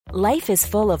Life is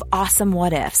full of awesome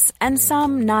what-ifs, and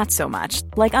some not so much,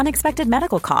 like unexpected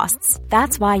medical costs.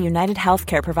 That's why United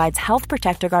Healthcare provides Health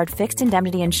Protector Guard fixed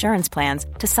indemnity insurance plans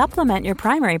to supplement your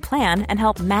primary plan and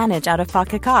help manage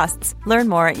out-of-pocket costs. Learn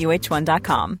more at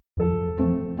uh1.com.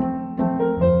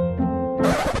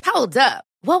 Hold up.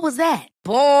 What was that?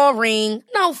 Boring.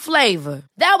 No flavor.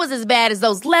 That was as bad as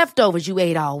those leftovers you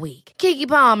ate all week. Keke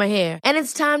Palmer here, and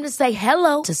it's time to say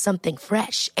hello to something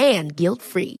fresh and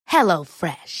guilt-free. Hello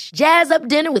Fresh. Jazz up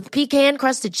dinner with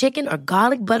pecan-crusted chicken or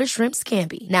garlic butter shrimp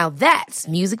scampi. Now that's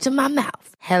music to my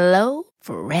mouth. Hello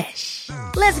Fresh.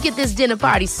 Let's get this dinner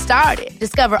party started.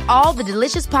 Discover all the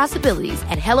delicious possibilities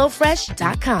at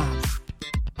hellofresh.com.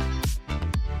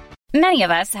 Many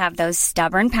of us have those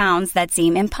stubborn pounds that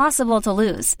seem impossible to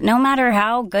lose, no matter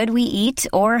how good we eat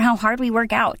or how hard we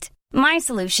work out. My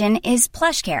solution is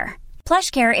PlushCare.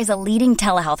 PlushCare is a leading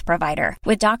telehealth provider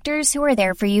with doctors who are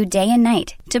there for you day and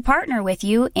night to partner with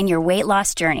you in your weight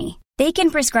loss journey. They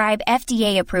can prescribe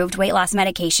FDA-approved weight loss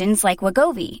medications like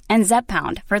Wegovy and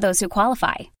Zepbound for those who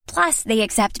qualify. Plus, they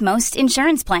accept most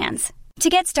insurance plans. To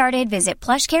get started, visit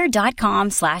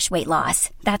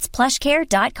plushcare.com/weightloss. That's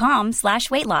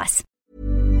plushcare.com/weightloss.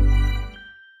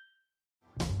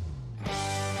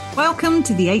 Welcome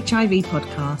to the HIV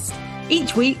podcast.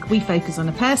 Each week we focus on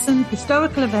a person,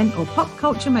 historical event or pop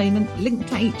culture moment linked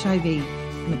to HIV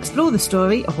and explore the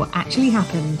story of what actually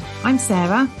happened. I'm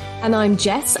Sarah. And I'm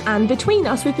Jess, and between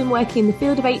us we've been working in the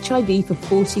field of HIV for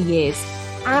 40 years.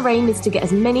 Our aim is to get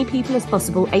as many people as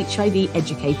possible HIV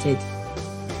educated.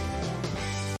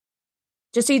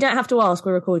 Just so you don't have to ask,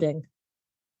 we're recording.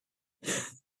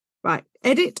 Right,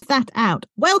 edit that out.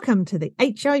 Welcome to the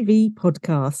HIV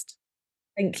podcast.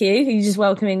 Thank you. Are you just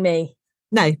welcoming me?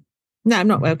 No, I'm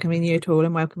not welcoming you at all.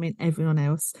 I'm welcoming everyone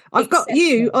else. I've got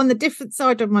you on the different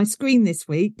side of my screen this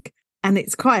week, and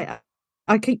it's quite...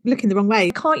 I keep looking the wrong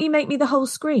way. Can't you make me the whole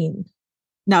screen?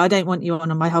 No, I don't want you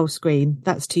on my whole screen.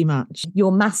 That's too much.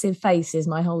 Your massive face is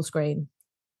my whole screen.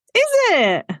 Is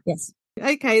it? Yes.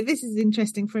 Okay, this is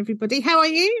interesting for everybody. How are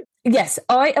you? Yes,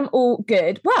 I am all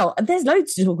good. Well, there's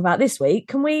loads to talk about this week.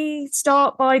 Can we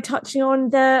start by touching on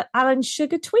the Alan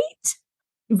Sugar tweet?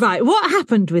 Right, what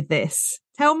happened with this?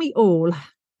 Tell me all.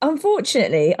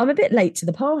 Unfortunately, I'm a bit late to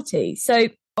the party, so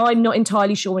I'm not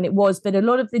entirely sure when it was, but a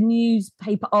lot of the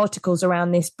newspaper articles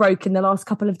around this broke in the last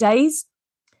couple of days.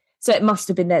 So it must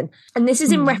have been then. And this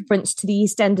is in reference to the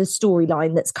EastEnders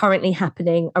storyline that's currently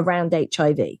happening around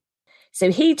HIV. So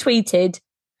he tweeted,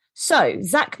 "So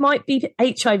Zach might be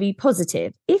HIV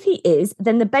positive. If he is,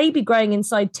 then the baby growing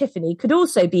inside Tiffany could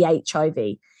also be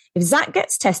HIV. If Zach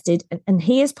gets tested and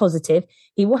he is positive,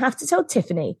 he will have to tell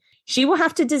Tiffany. She will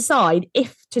have to decide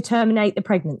if to terminate the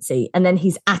pregnancy." And then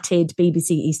he's atted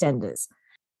BBC EastEnders.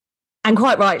 And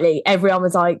quite rightly, everyone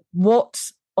was like,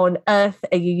 what on earth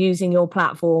are you using your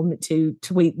platform to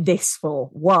tweet this for?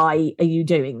 Why are you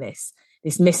doing this?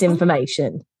 This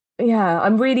misinformation. Yeah,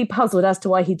 I'm really puzzled as to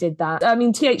why he did that. I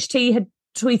mean, THT had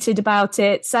tweeted about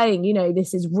it saying, you know,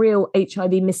 this is real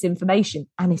HIV misinformation,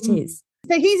 and it is.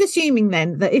 So he's assuming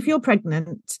then that if you're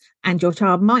pregnant and your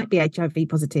child might be HIV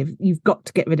positive, you've got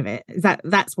to get rid of it.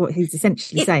 That's what he's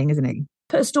essentially saying, isn't he?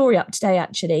 Put a story up today,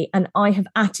 actually, and I have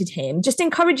atted him, just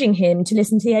encouraging him to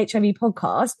listen to the HIV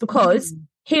podcast, because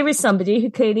here is somebody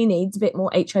who clearly needs a bit more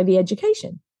HIV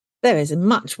education. There is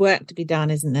much work to be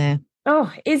done, isn't there?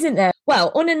 Oh, isn't there?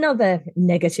 Well, on another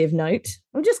negative note,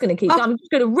 I'm just going to keep going. I'm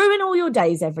just going to ruin all your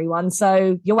days, everyone.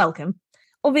 So you're welcome.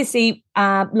 Obviously,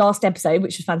 last episode,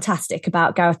 which was fantastic,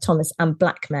 about Gareth Thomas and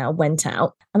blackmail, went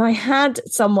out. And I had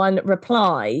someone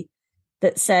reply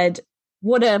that said,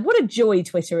 what a joy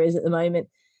Twitter is at the moment,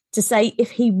 to say if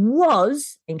he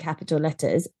was, in capital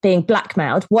letters, being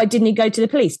blackmailed, why didn't he go to the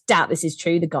police? Doubt this is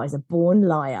true. The guy's a born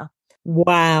liar.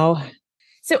 Wow.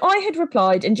 So I had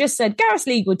replied and just said, Gareth's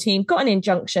legal team got an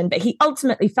injunction, but he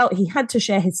ultimately felt he had to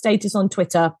share his status on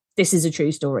Twitter. This is a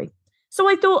true story. So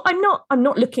I thought, I'm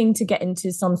not looking to get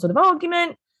into some sort of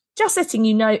argument, just letting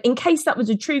you know, in case that was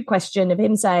a true question of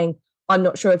him saying, I'm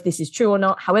not sure if this is true or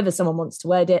not, however someone wants to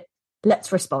word it,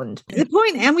 let's respond. The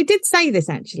point, and we did say this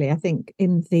actually, I think,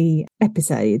 in the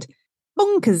episode,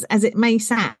 bonkers as it may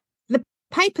sound, the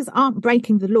papers aren't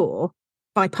breaking the law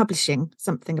by publishing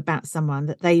something about someone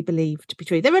that they believe to be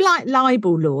true. There are like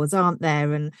libel laws, aren't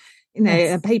there? And, you know,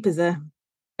 yes. Papers are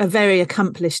very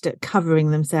accomplished at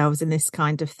covering themselves in this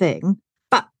kind of thing.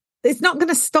 But it's not going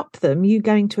to stop them, you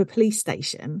going to a police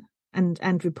station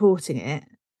and reporting it.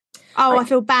 Oh, I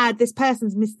feel bad. This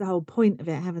person's missed the whole point of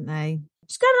it, haven't they?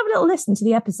 Just go and have a little listen to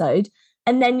the episode,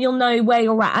 and then you'll know where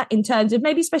you're at in terms of,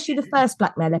 maybe especially the first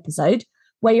blackmail episode,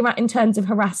 where you're at in terms of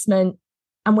harassment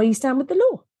and where you stand with the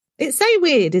law. It's so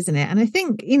weird, isn't it? And I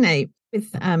think, you know,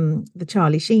 with the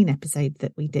Charlie Sheen episode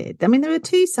that we did, I mean, there are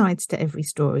two sides to every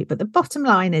story, but the bottom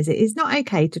line is it is not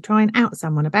okay to try and out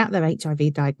someone about their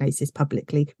HIV diagnosis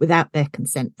publicly without their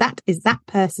consent. That is that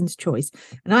person's choice.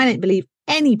 And I don't believe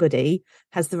anybody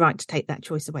has the right to take that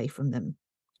choice away from them,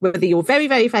 whether you're very,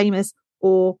 very famous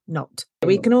or not.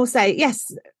 We can all say,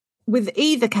 yes, with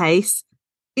either case,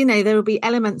 you know, there will be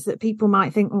elements that people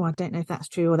might think, oh, I don't know if that's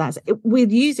true or that's. We're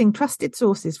using trusted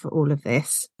sources for all of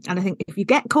this. And I think if you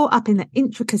get caught up in the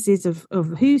intricacies of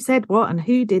who said what and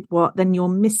who did what, then you're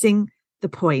missing the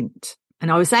point.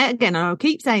 And I will say it again, and I'll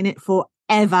keep saying it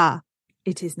forever.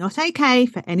 It is not okay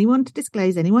for anyone to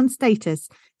disclose anyone's status.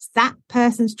 It's that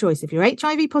person's choice. If you're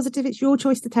HIV positive, it's your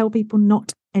choice to tell people,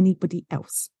 not anybody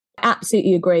else.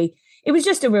 Absolutely agree. It was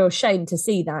just a real shame to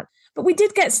see that. But we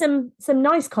did get some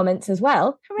nice comments as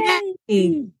well. Hooray!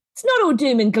 Yay. It's not all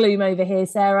doom and gloom over here,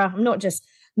 Sarah. I'm not just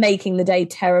making the day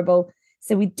terrible.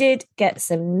 So we did get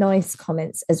some nice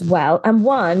comments as well. And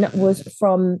one was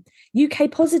from UK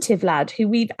Positive Lad, who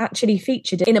we've actually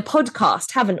featured in a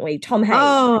podcast, haven't we? Tom Hayes.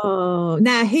 Oh,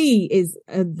 now he is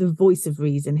the voice of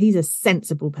reason. He's a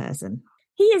sensible person.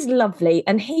 He is lovely.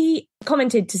 And he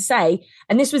commented to say,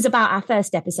 and this was about our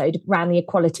first episode around the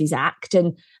Equalities Act.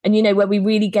 And you know, where we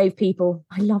really gave people,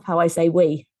 I love how I say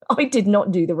we. I did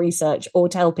not do the research or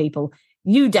tell people.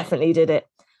 You definitely did it.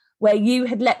 Where you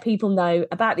had let people know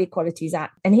about the Equalities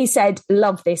Act. And he said,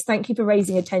 love this. Thank you for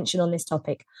raising attention on this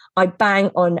topic. I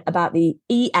bang on about the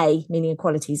EA, meaning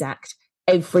Equalities Act,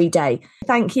 every day.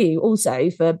 Thank you also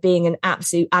for being an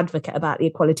absolute advocate about the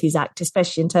Equalities Act,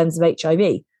 especially in terms of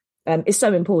HIV. It's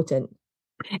so important.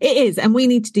 It is. And we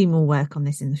need to do more work on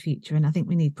this in the future. And I think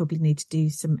we probably need to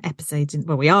do some episodes.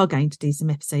 We are going to do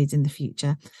some episodes in the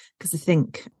future, because I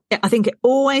think it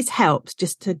always helps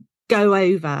just to go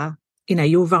over, you know,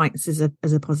 your rights as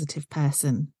a positive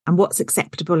person and what's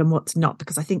acceptable and what's not,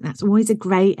 because I think that's always a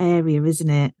grey area, isn't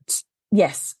it?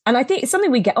 Yes. And I think it's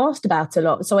something we get asked about a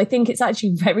lot. So I think it's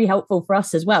actually very helpful for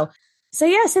us as well. So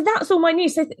yeah, so that's all my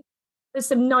news. So there's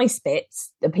some nice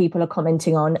bits that people are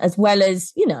commenting on, as well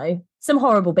as, you know, some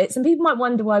horrible bits. And people might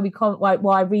wonder why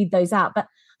I read those out. But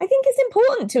I think it's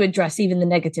important to address even the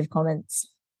negative comments.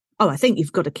 Oh, I think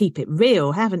you've got to keep it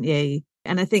real, haven't you?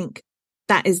 And I think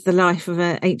that is the life of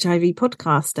a HIV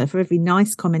podcaster. For every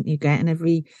nice comment you get and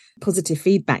every positive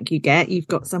feedback you get, you've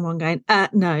got someone going,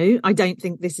 no, I don't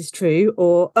think this is true.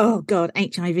 Or, oh God,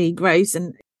 HIV, gross.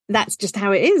 And that's just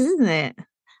how it is, isn't it?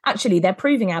 Actually, they're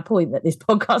proving our point that this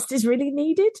podcast is really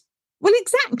needed. Well,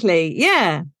 exactly.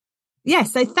 Yeah. Yeah.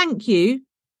 So thank you,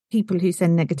 people who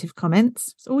send negative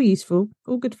comments. It's all useful,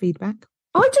 all good feedback.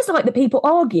 I just like that people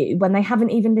argue when they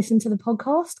haven't even listened to the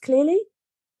podcast, clearly.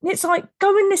 And it's like, go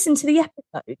and listen to the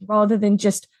episode rather than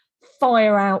just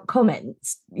fire out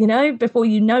comments, you know, before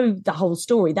you know the whole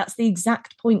story. That's the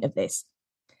exact point of this.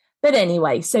 But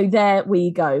anyway, so there we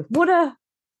go.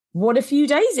 What a few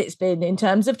days it's been in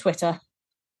terms of Twitter.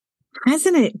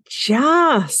 Hasn't it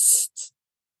just?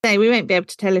 So we won't be able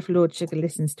to tell if Lord Sugar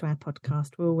listens to our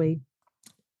podcast, will we?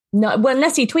 No, well,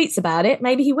 unless he tweets about it,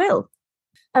 maybe he will.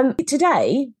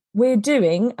 Today, we're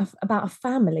doing about a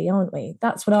family, aren't we?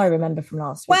 That's what I remember from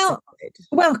last week.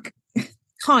 Well,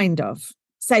 kind of.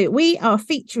 So we are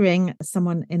featuring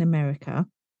someone in America.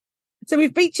 So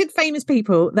we've featured famous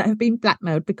people that have been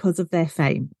blackmailed because of their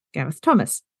fame. Gareth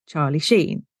Thomas, Charlie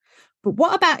Sheen. But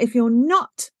what about if you're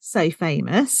not so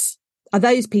famous? Are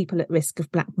those people at risk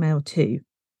of blackmail too?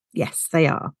 Yes, they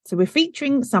are. So we're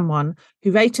featuring someone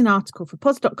who wrote an article for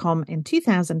pos.com in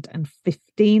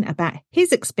 2015 about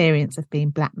his experience of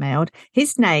being blackmailed.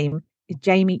 His name is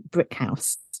Jamie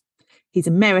Brickhouse. He's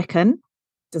American,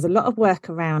 does a lot of work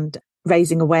around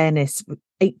raising awareness,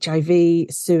 HIV,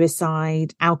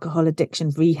 suicide, alcohol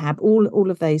addiction, rehab, all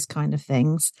of those kind of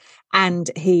things. And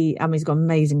he's got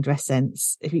amazing dress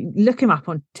sense. If you look him up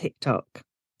on TikTok.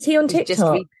 Is he on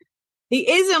TikTok? He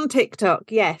is on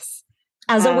TikTok, yes.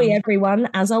 As are we, everyone.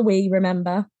 As are we,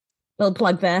 remember. Little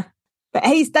plug there. But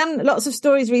he's done lots of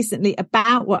stories recently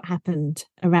about what happened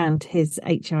around his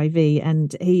HIV.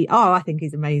 And I think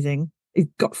he's amazing. He's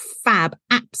got fab,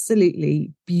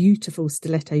 absolutely beautiful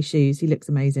stiletto shoes. He looks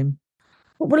amazing.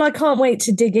 Well, I can't wait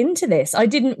to dig into this. I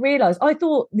didn't realise. I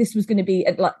thought this was going to be,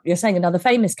 like you're saying, another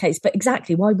famous case. But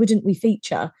exactly, why wouldn't we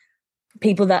feature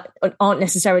people that aren't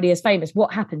necessarily as famous?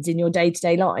 What happens in your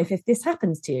day-to-day life if this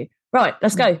happens to you? Right,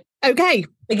 let's go. Okay.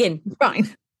 Begin.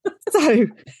 Right. So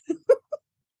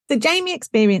Jamie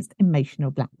experienced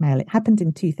emotional blackmail. It happened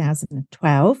in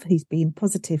 2012. He's been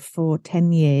positive for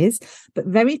 10 years, but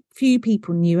very few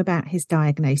people knew about his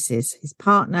diagnosis. His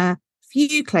partner,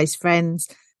 few close friends,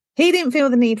 He didn't feel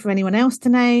the need for anyone else to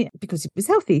know because he was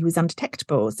healthy, he was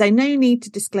undetectable. So no need to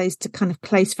disclose to kind of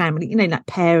close family, like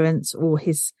parents or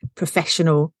his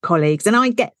professional colleagues. And I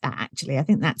get that, actually. I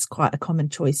think that's quite a common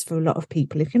choice for a lot of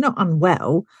people. If you're not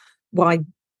unwell, why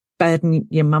burden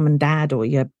your mum and dad or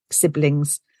your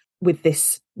siblings with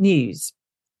this news?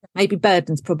 Maybe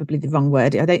burden's probably the wrong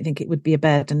word. I don't think it would be a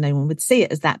burden. No one would see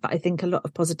it as that. But I think a lot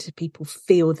of positive people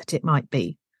feel that it might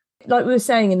be. Like we were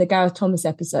saying in the Gareth Thomas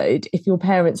episode, if your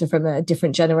parents are from a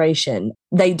different generation,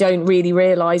 they don't really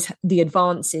realise the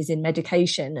advances in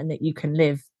medication and that you can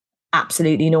live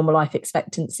absolutely normal life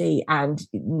expectancy. And,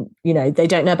 they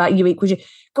don't know about U equals U.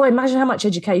 God, imagine how much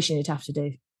education you'd have to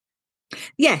do.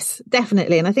 Yes,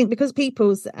 definitely. And I think because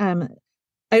people's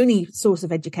only source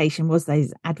of education was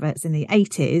those adverts in the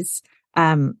 80s,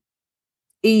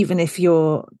 even if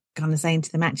you're kind of saying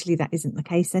to them, actually, that isn't the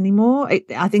case anymore.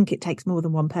 I think it takes more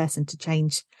than one person to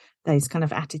change those kind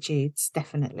of attitudes,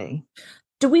 definitely.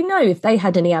 Do we know if they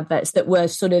had any adverts that were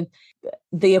sort of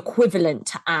the equivalent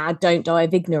to our Don't Die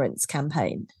of Ignorance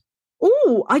campaign?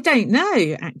 Oh, I don't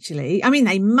know, actually. I mean,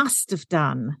 they must have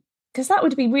done. Because that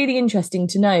would be really interesting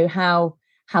to know how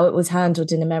it was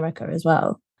handled in America as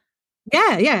well.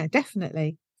 Yeah,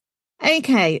 definitely.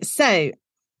 Okay, so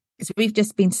as we've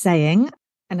just been saying,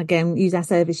 and again, use our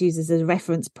service users as a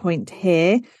reference point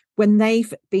here, when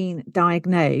they've been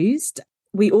diagnosed,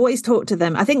 we always talk to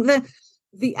them. I think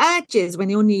the urge is when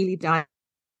you're newly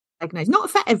diagnosed, not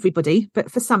for everybody,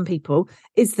 but for some people,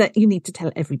 is that you need to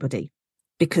tell everybody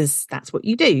because that's what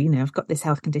you do. I've got this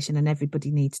health condition and everybody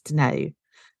needs to know.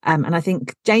 And I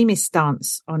think Jamie's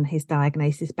stance on his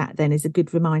diagnosis back then is a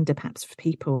good reminder, perhaps, for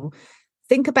people.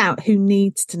 Think about who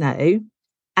needs to know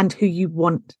and who you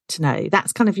want to know.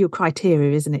 That's kind of your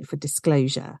criteria, isn't it, for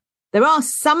disclosure? There are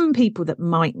some people that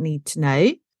might need to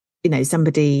know.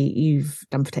 Somebody you've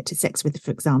done protected sex with, for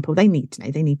example, they need to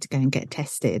know. They need to go and get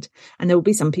tested. And there will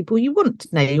be some people you want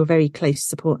to know, your very close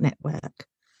support network.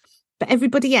 But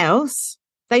everybody else,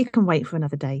 they can wait for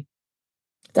another day.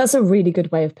 That's a really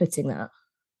good way of putting that.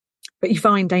 But you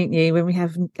find, don't you, when we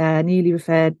have newly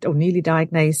referred or newly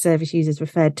diagnosed service users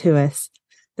referred to us,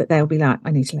 that they'll be like,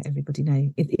 I need to let everybody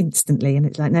know instantly. And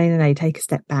it's like, no, take a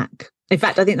step back. In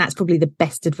fact, I think that's probably the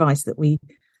best advice that we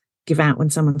give out when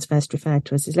someone's first referred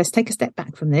to us is let's take a step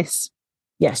back from this.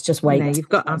 Yes, just wait. You've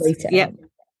got us. Yep.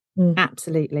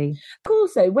 Absolutely.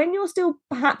 Also, when you're still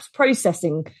perhaps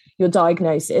processing your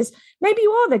diagnosis, maybe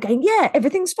you are there going, yeah,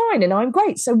 everything's fine and I'm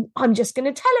great. So I'm just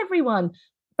going to tell everyone.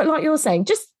 But like you're saying,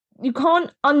 you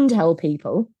can't untell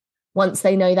people once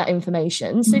they know that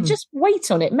information. So just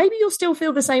wait on it. Maybe you'll still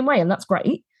feel the same way and that's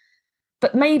great.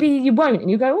 But maybe you won't. And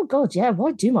you go, oh God, yeah,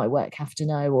 why do my work have to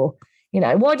know? Or,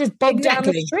 why does Bob down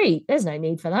the street? There's no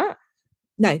need for that.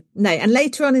 No. And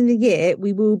later on in the year,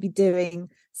 we will be doing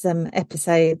some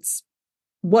episodes,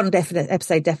 one definite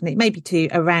episode, definitely, maybe two,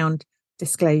 around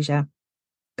disclosure.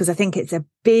 Because I think it's a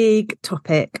big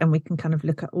topic and we can kind of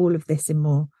look at all of this in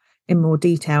more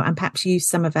detail and perhaps use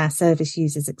some of our service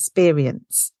users'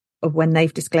 experience of when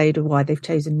they've disclosed or why they've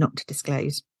chosen not to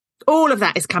disclose. All of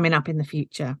that is coming up in the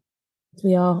future.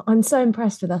 We are. I'm so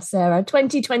impressed with us, Sarah.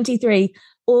 2023,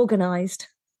 organised.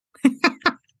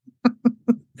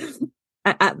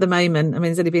 At the moment, I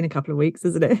mean, it's only been a couple of weeks,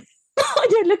 isn't it? I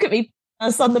don't look at me.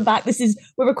 Us on the back.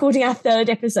 We're recording our third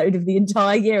episode of the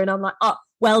entire year, and I'm like, oh,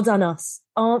 well done us.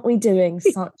 Aren't we doing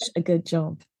such a good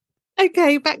job?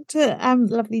 Okay, back to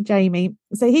lovely Jamie.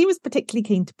 So he was particularly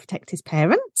keen to protect his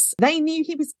parents. They knew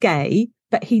he was gay,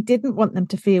 but he didn't want them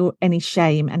to feel any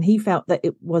shame. And he felt that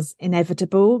it was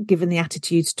inevitable given the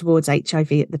attitudes towards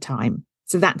HIV at the time.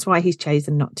 So that's why he's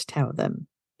chosen not to tell them.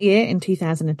 Here in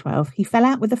 2012, he fell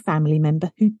out with a family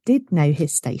member who did know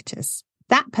his status.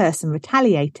 That person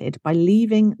retaliated by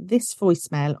leaving this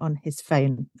voicemail on his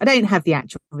phone. I don't have the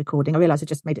actual recording. I realise I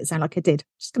just made it sound like I did.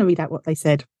 I'm just going to read out what they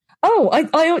said. Oh,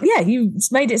 yeah, you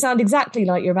made it sound exactly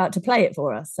like you're about to play it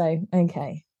for us. So,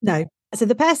 okay. No. So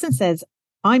the person says,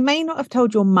 I may not have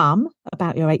told your mum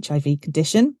about your HIV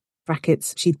condition.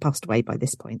 Brackets, she'd passed away by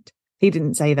this point. He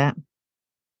didn't say that.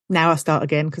 Now I start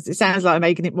again because it sounds like I'm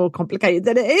making it more complicated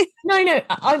than it is. No,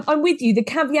 I'm with you. The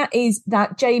caveat is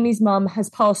that Jamie's mum has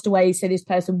passed away, so this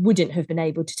person wouldn't have been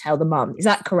able to tell the mum. Is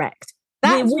that correct?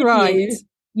 That's right.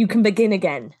 You can begin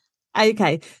again.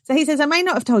 Okay. So he says, I may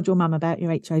not have told your mum about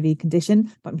your HIV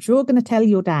condition, but I'm sure going to tell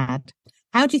your dad.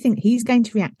 How do you think he's going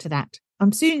to react to that?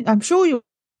 I'm sure you'll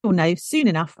know soon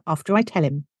enough after I tell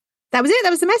him. That was it.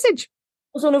 That was the message. It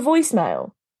was on a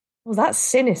voicemail. Well, that's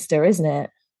sinister, isn't it?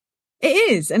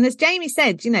 It is. And as Jamie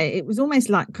said, it was almost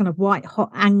like kind of white hot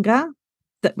anger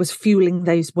that was fueling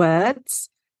those words.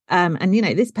 And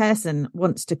this person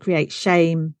wants to create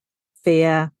shame,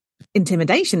 fear,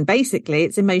 intimidation. Basically,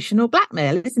 it's emotional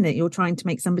blackmail, isn't it? You're trying to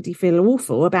make somebody feel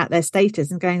awful about their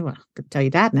status and going, well, I could tell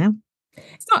your dad now.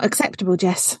 It's not acceptable,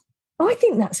 Jess. I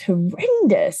think that's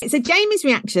horrendous. So Jamie's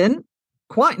reaction,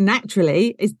 quite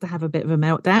naturally, is to have a bit of a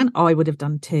meltdown. I would have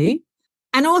done too.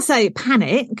 And also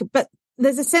panic. But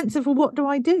there's a sense of, well, what do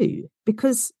I do?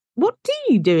 Because what do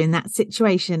you do in that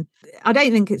situation? I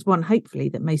don't think it's one, hopefully,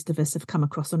 that most of us have come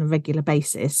across on a regular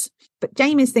basis. But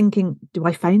Jamie's thinking, do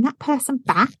I phone that person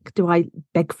back? Do I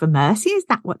beg for mercy? Is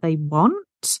that what they want?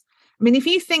 I mean, if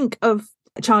you think of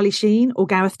Charlie Sheen or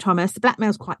Gareth Thomas, the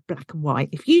blackmail's quite black and white.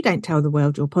 If you don't tell the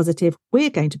world you're positive, we're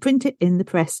going to print it in the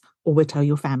press or we'll tell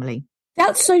your family.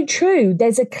 That's so true.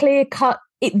 There's a clear cut.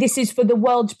 This is for the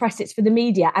world's press, it's for the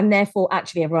media, and therefore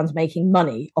actually everyone's making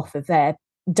money off of their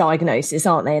diagnosis,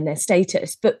 aren't they, and their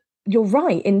status. But you're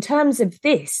right, in terms of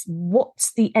this,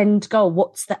 what's the end goal?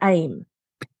 What's the aim?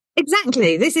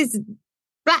 Exactly. This is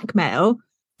blackmail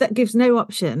that gives no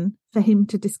option for him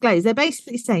to disclose. They're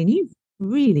basically saying, you've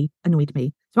really annoyed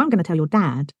me, so I'm going to tell your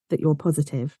dad that you're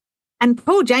positive. And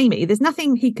poor Jamie, there's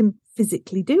nothing he can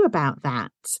physically do about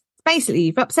that. Basically,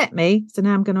 you've upset me, so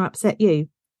now I'm going to upset you.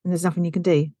 And there's nothing you can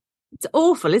do. It's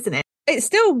awful, isn't it? It's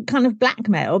still kind of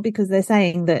blackmail because they're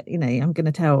saying that, you know, I'm going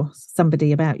to tell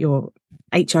somebody about your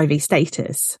HIV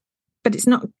status. But it's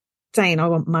not saying I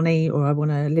want money or I want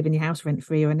to live in your house rent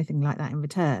free or anything like that in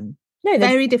return. No,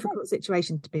 very difficult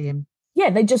situation to be in.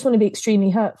 Yeah, they just want to be extremely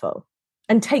hurtful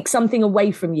and take something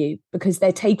away from you because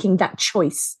they're taking that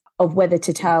choice of whether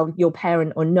to tell your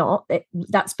parent or not.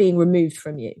 That's being removed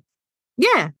from you.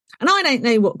 Yeah. And I don't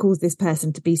know what caused this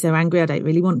person to be so angry. I don't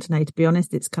really want to know, to be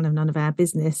honest. It's kind of none of our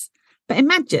business. But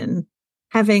imagine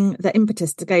having the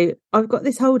impetus to go, I've got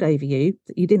this hold over you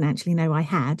that you didn't actually know I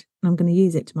had, and I'm going to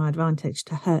use it to my advantage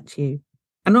to hurt you.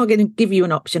 I'm not going to give you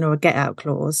an option or a get out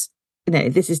clause. You know,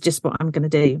 this is just what I'm going to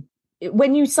do.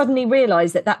 When you suddenly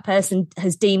realise that that person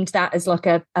has deemed that as like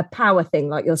a power thing,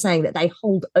 like you're saying, that they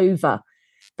hold over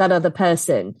that other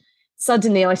person,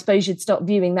 suddenly I suppose you'd start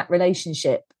viewing that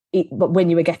relationship when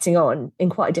you were getting on in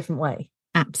quite a different way.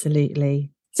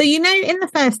 Absolutely. So, you know, in the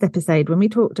first episode, when we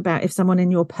talked about if someone in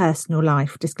your personal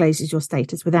life discloses your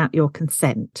status without your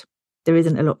consent, there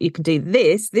isn't a lot you can do.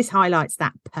 This highlights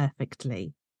that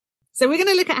perfectly. So we're going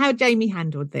to look at how Jamie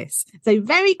handled this. So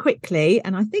very quickly,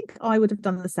 and I think I would have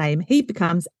done the same, he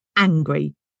becomes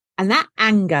angry. And that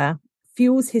anger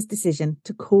fuels his decision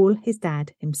to call his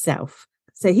dad himself.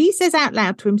 So he says out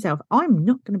loud to himself, I'm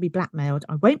not going to be blackmailed.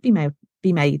 I won't be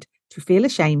made to feel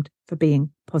ashamed for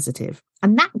being positive.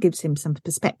 And that gives him some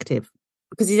perspective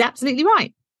because he's absolutely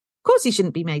right. Of course, he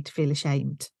shouldn't be made to feel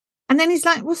ashamed. And then he's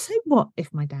like, well, so what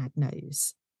if my dad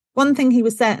knows? One thing he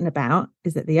was certain about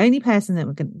is that the only person that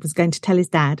was going to tell his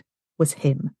dad was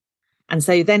him. And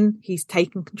so then he's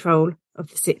taken control of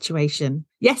the situation.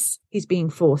 Yes, he's being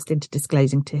forced into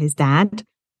disclosing to his dad.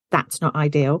 That's not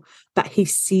ideal, but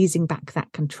he's seizing back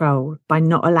that control by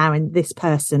not allowing this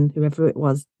person, whoever it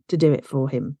was, to do it for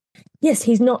him. Yes,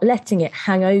 he's not letting it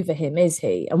hang over him, is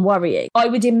he? And worrying. I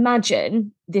would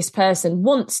imagine this person they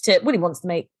want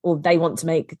to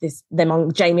make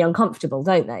Jamie uncomfortable,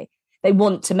 don't they? They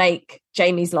want to make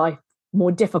Jamie's life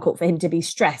more difficult for him to be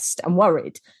stressed and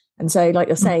worried. And so, like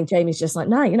you're saying, Jamie's just like,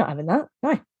 no, you're not having that.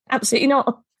 No, absolutely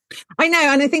not. I know.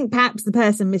 And I think perhaps the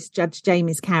person misjudged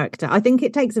Jamie's character. I think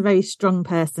it takes a very strong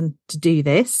person to do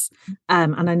this.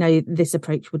 And I know this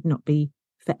approach would not be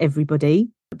for everybody,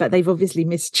 but they've obviously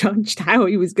misjudged how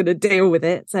he was going to deal with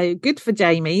it. So good for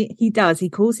Jamie. He does. He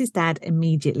calls his dad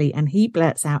immediately and he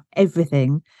blurts out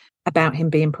everything about him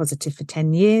being positive for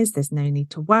 10 years. There's no need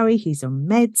to worry. He's on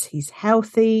meds. He's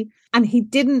healthy. And he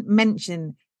didn't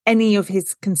mention any of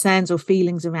his concerns or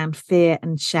feelings around fear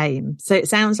and shame. So it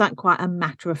sounds like quite a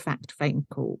matter-of-fact phone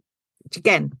call, which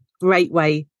again, great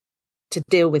way to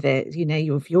deal with it. You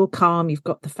know, if you're calm, you've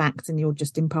got the facts and you're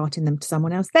just imparting them to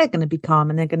someone else, they're going to be calm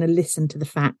and they're going to listen to the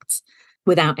facts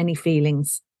without any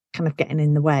feelings kind of getting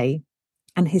in the way.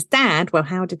 And his dad, well,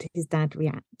 how did his dad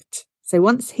react? So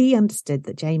once he understood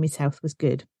that Jamie's health was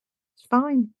good, it's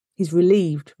fine. He's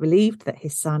relieved that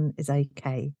his son is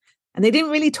okay. And they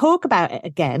didn't really talk about it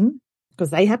again because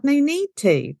they had no need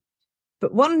to.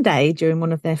 But one day during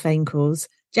one of their phone calls,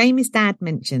 Jamie's dad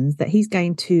mentions that he's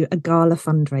going to a gala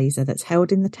fundraiser that's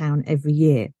held in the town every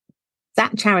year.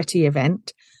 That charity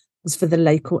event was for the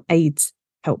local AIDS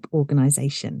help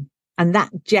organisation. And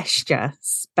that gesture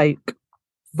spoke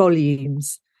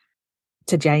volumes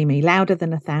to Jamie, louder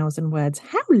than 1,000 words.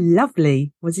 How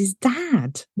lovely was his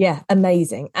dad? Yeah,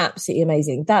 amazing. Absolutely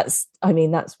amazing. That's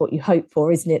what you hope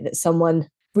for, isn't it? That someone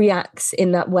reacts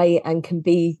in that way and can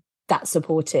be that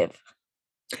supportive.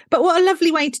 But what a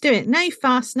lovely way to do it. No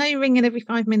fuss, no ringing every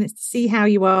 5 minutes to see how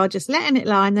you are, just letting it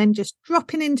lie and then just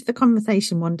dropping into the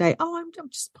conversation one day. Oh, I'm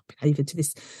just popping over to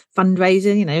this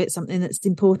fundraiser. You know, it's something that's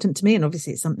important to me. And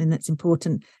obviously it's something that's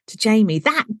important to Jamie.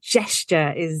 That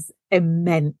gesture is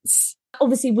immense.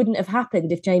 Obviously wouldn't have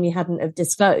happened if Jamie hadn't have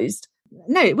disclosed.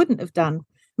 No, it wouldn't have done.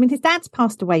 I mean, his dad's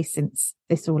passed away since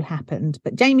this all happened,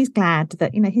 but Jamie's glad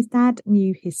that, you know, his dad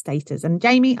knew his status. And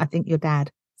Jamie, I think your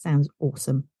dad sounds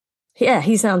awesome. Yeah,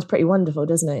 he sounds pretty wonderful,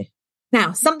 doesn't he?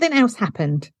 Now, something else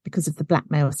happened because of the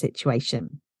blackmail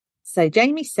situation. So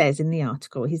Jamie says in the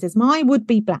article, he says, my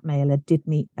would-be blackmailer did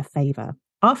me a favour.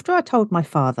 After I told my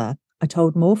father, I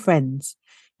told more friends,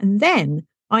 and then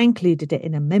I included it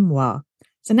in a memoir.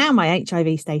 So now my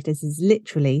HIV status is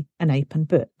literally an open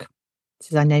book.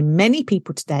 So I know many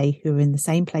people today who are in the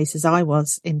same place as I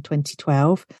was in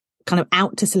 2012, kind of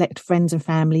out to select friends and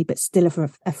family, but still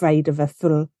afraid of a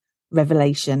full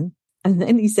revelation. And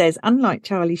then he says, unlike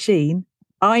Charlie Sheen,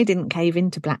 I didn't cave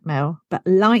into blackmail, but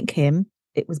like him,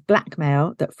 it was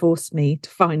blackmail that forced me to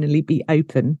finally be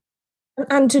open.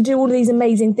 And to do all these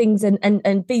amazing things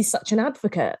and be such an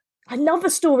advocate. I love a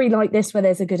story like this where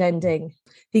there's a good ending.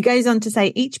 He goes on to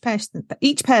say each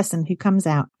person who comes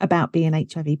out about being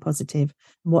HIV positive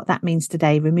and what that means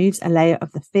today removes a layer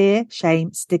of the fear,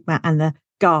 shame, stigma, and the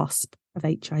gasp of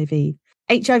HIV.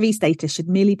 HIV status should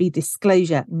merely be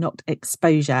disclosure, not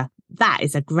exposure. That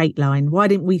is a great line. Why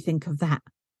didn't we think of that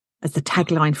as the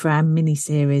tagline for our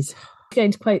mini-series? I'm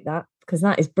going to quote that because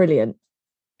that is brilliant.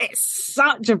 It's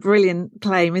such a brilliant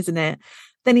claim, isn't it?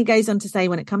 Then he goes on to say,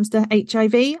 when it comes to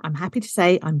HIV, I'm happy to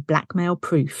say I'm blackmail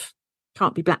proof.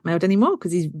 Can't be blackmailed anymore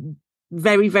because he's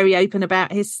very, very open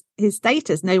about his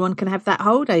status. No one can have that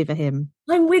hold over him.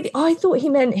 I thought he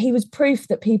meant he was proof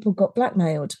that people got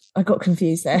blackmailed. I got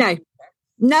confused there. No.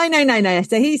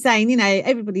 So he's saying, you know,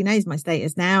 everybody knows my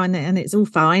status now and it's all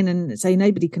fine. And so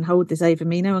nobody can hold this over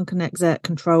me. No one can exert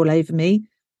control over me.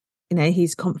 You know,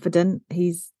 he's confident,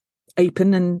 he's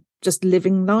open and just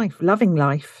living life, loving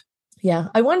life. Yeah.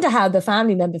 I wonder how the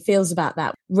family member feels about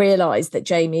that, realised that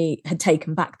Jamie had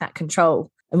taken back that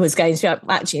control and was going to,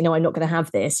 actually, no, I'm not going to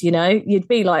have this, you know? You'd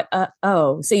be like,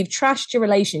 so you've trashed your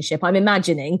relationship. I'm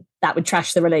imagining that would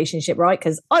trash the relationship, right?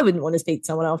 Because I wouldn't want to speak to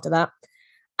someone after that.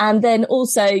 And then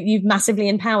also you've massively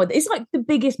empowered. It's like the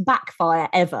biggest backfire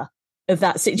ever of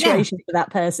that situation for that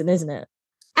person, isn't it?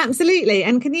 Absolutely.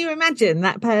 And can you imagine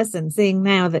that person seeing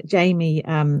now that Jamie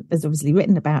has obviously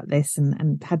written about this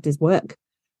and had his work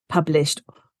published,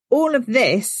 all of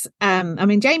this. I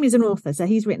mean, Jamie's an author, so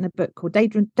he's written a book called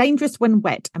Dangerous When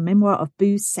Wet, a memoir of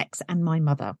booze, sex and my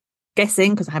mother.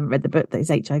 Guessing, because I haven't read the book, that his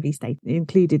HIV state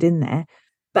included in there.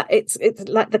 But it's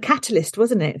like the catalyst,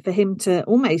 wasn't it, for him to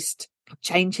almost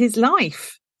change his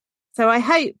life. So I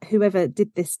hope whoever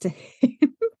did this to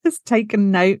him has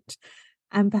taken note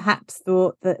and perhaps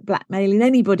thought that blackmailing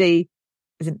anybody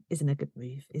isn't a good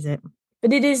move, is it?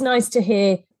 But it is nice to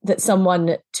hear that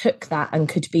someone took that and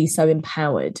could be so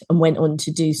empowered and went on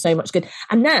to do so much good.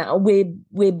 And now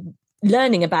we're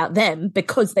learning about them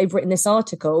because they've written this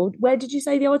article. Where did you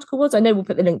say the article was? I know we'll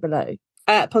put the link below.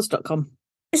 Pos.com.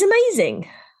 It's amazing.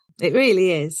 It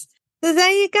really is. So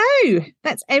there you go.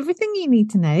 That's everything you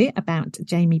need to know about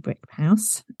Jamie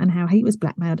Brickhouse and how he was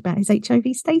blackmailed about his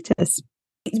HIV status.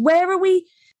 Where are we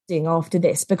doing after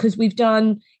this? Because we've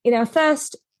done, in our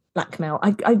first blackmail,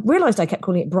 I realised I kept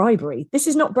calling it bribery. This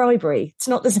is not bribery. It's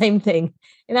not the same thing.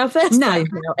 In our first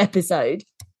blackmail episode,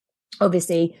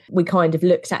 obviously, we kind of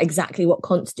looked at exactly what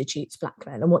constitutes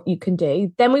blackmail and what you can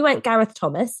do. Then we went Gareth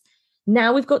Thomas.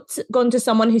 Now we've gone to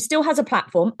someone who still has a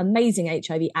platform, amazing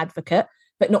HIV advocate,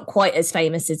 but not quite as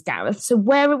famous as Gareth. So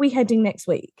where are we heading next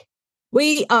week?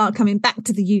 We are coming back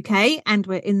to the UK and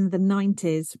we're in the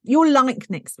 90s. You'll like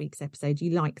next week's episode.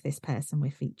 You like this person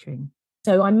we're featuring.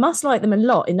 So I must like them a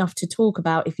lot, enough to talk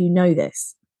about if you know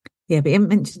this. Yeah, but you haven't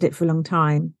mentioned it for a long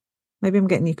time. Maybe I'm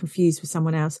getting you confused with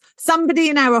someone else. Somebody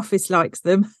in our office likes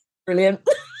them. Brilliant.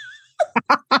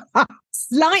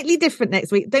 Slightly different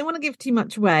next week. Don't want to give too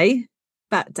much away,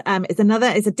 but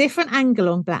it's a different angle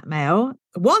on blackmail.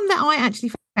 One that I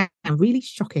actually found really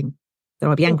shocking. So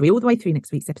I'll be angry all the way through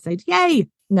next week's episode. Yay!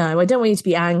 No, I don't want you to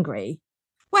be angry.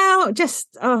 Well,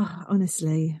 just,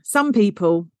 honestly, some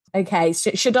people. Okay,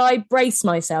 so should I brace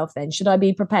myself then? Should I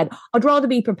be prepared? I'd rather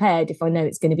be prepared if I know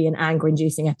it's going to be an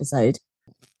anger-inducing episode.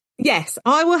 Yes,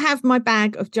 I will have my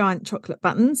bag of giant chocolate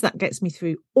buttons. That gets me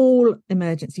through all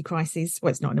emergency crises. Well,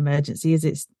 it's not an emergency, is it?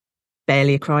 It's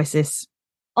barely a crisis.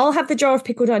 I'll have the jar of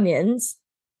pickled onions.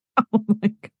 Oh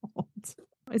my God.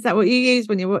 Is that what you use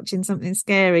when you're watching something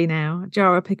scary now? A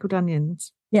jar of pickled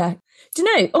onions? Yeah. Do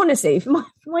you know, honestly, for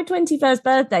my 21st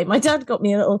birthday, my dad got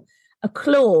me a little a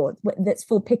claw that's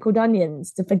for pickled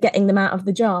onions for getting them out of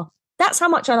the jar. That's how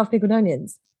much I love pickled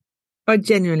onions. I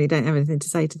genuinely don't have anything to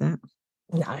say to that.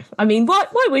 No, I mean, why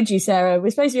would you, Sarah?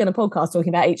 We're supposed to be on a podcast talking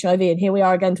about HIV, and here we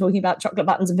are again talking about chocolate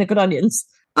buttons and pickled onions.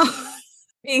 I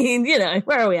mean,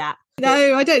 where are we at?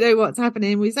 No, I don't know what's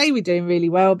happening. We say we're doing really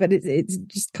well, but it's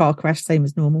just car crash, same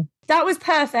as normal. That was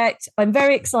perfect. I'm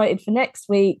very excited for next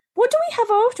week. What do we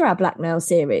have after our Blackmail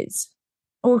series?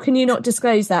 Or can you not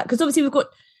disclose that? Because obviously we've got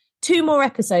 2 more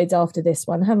episodes after this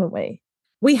one, haven't we?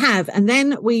 We have. And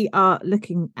then we are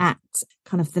looking at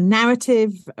kind of the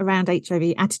narrative around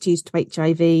HIV, attitudes to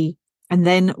HIV. And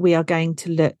then we are going to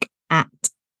look at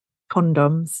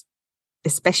condoms,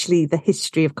 especially the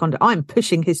history of condoms. I'm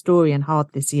pushing historian hard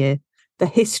this year. The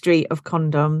history of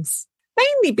condoms,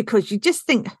 mainly because you just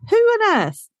think, who on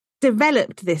earth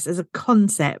developed this as a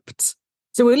concept?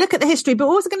 So we'll look at the history, but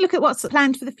we're also going to look at what's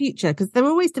planned for the future, because they're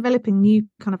always developing new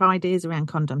kind of ideas around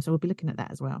condoms. So we'll be looking at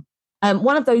that as well.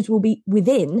 One of those will be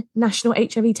within National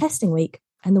HIV Testing Week,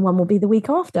 and the one will be the week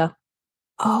after.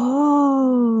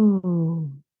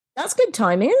 Oh, that's good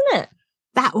timing, isn't it?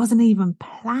 That wasn't even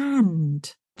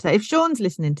planned. So if Sean's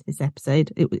listening to this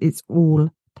episode, it's all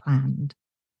planned.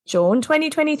 Sean,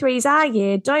 2023 is our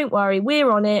year. Don't worry,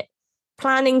 we're on it.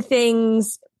 Planning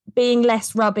things, being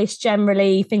less rubbish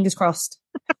generally. Fingers crossed.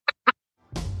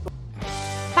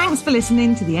 Thanks for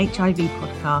listening to the HIV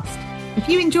podcast. If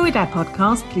you enjoyed our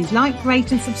podcast, please like,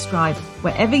 rate and subscribe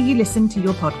wherever you listen to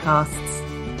your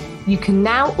podcasts. You can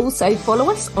now also follow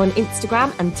us on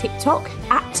Instagram and TikTok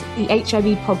at the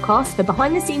HIV podcast for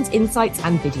behind the scenes insights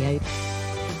and video.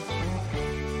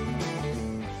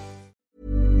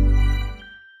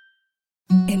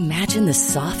 Imagine the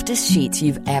softest sheets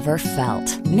you've ever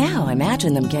felt. Now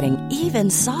imagine them getting even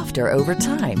softer over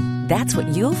time. That's what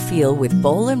you'll feel with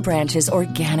Boll & Branch's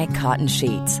organic cotton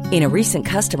sheets. In a recent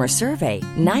customer survey,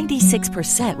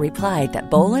 96% replied that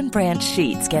Boll & Branch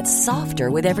sheets get softer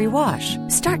with every wash.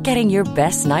 Start getting your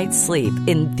best night's sleep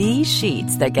in these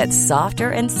sheets that get softer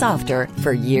and softer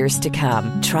for years to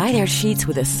come. Try their sheets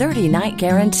with a 30-night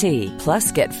guarantee.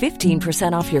 Plus, get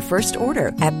 15% off your first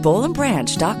order at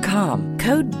bollandbranch.com.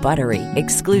 Code BUTTERY.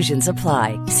 Exclusions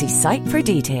apply. See site for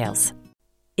details.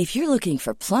 If you're looking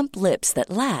for plump lips that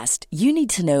last, you need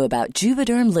to know about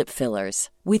Juvederm lip fillers.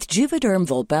 With Juvederm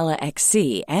Volbella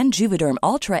XC and Juvederm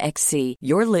Ultra XC,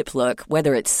 your lip look,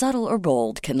 whether it's subtle or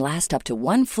bold, can last up to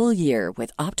 1 full year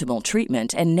with optimal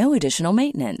treatment and no additional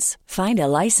maintenance. Find a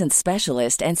licensed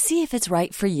specialist and see if it's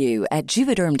right for you at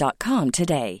Juvederm.com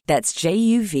today. That's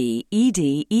JUVEDERM.com.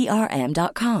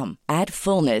 Add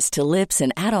fullness to lips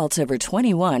in adults over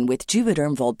 21 with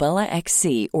Juvederm Volbella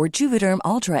XC or Juvederm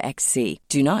Ultra XC.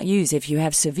 Do not use if you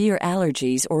have severe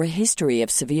allergies or a history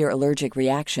of severe allergic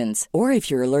reactions, or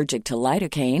if you're allergic to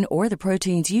lidocaine or the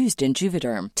proteins used in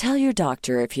Juvederm. Tell your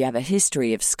doctor if you have a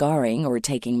history of scarring or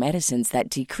taking medicines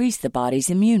that decrease the body's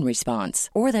immune response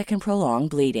or that can prolong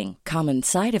bleeding. Common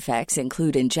side effects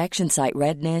include injection site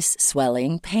redness,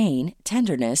 swelling, pain,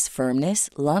 tenderness, firmness,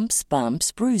 lumps,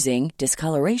 bumps, bruising,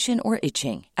 discoloration, or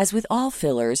itching. As with all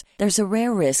fillers, there's a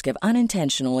rare risk of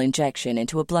unintentional injection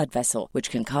into a blood vessel, which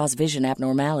can cause vision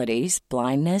abnormalities,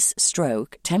 blindness,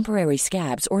 stroke, temporary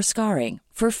scabs, or scarring.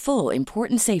 For full,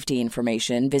 important safety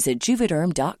information, visit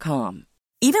Juvederm.com.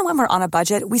 Even when we're on a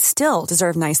budget, we still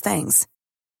deserve nice things.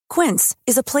 Quince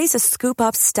is a place to scoop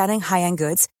up stunning high-end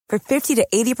goods for 50 to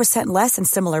 80% less than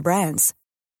similar brands.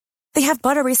 They have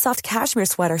buttery soft cashmere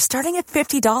sweaters starting at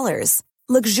 $50,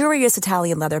 luxurious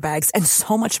Italian leather bags, and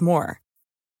so much more.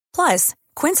 Plus,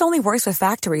 Quince only works with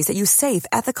factories that use safe,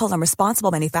 ethical, and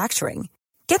responsible manufacturing.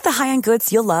 Get the high-end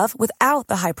goods you'll love without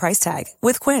the high price tag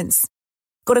with Quince.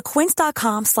 Go to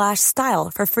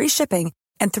quince.com/style for free shipping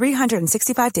and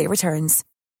 365-day returns.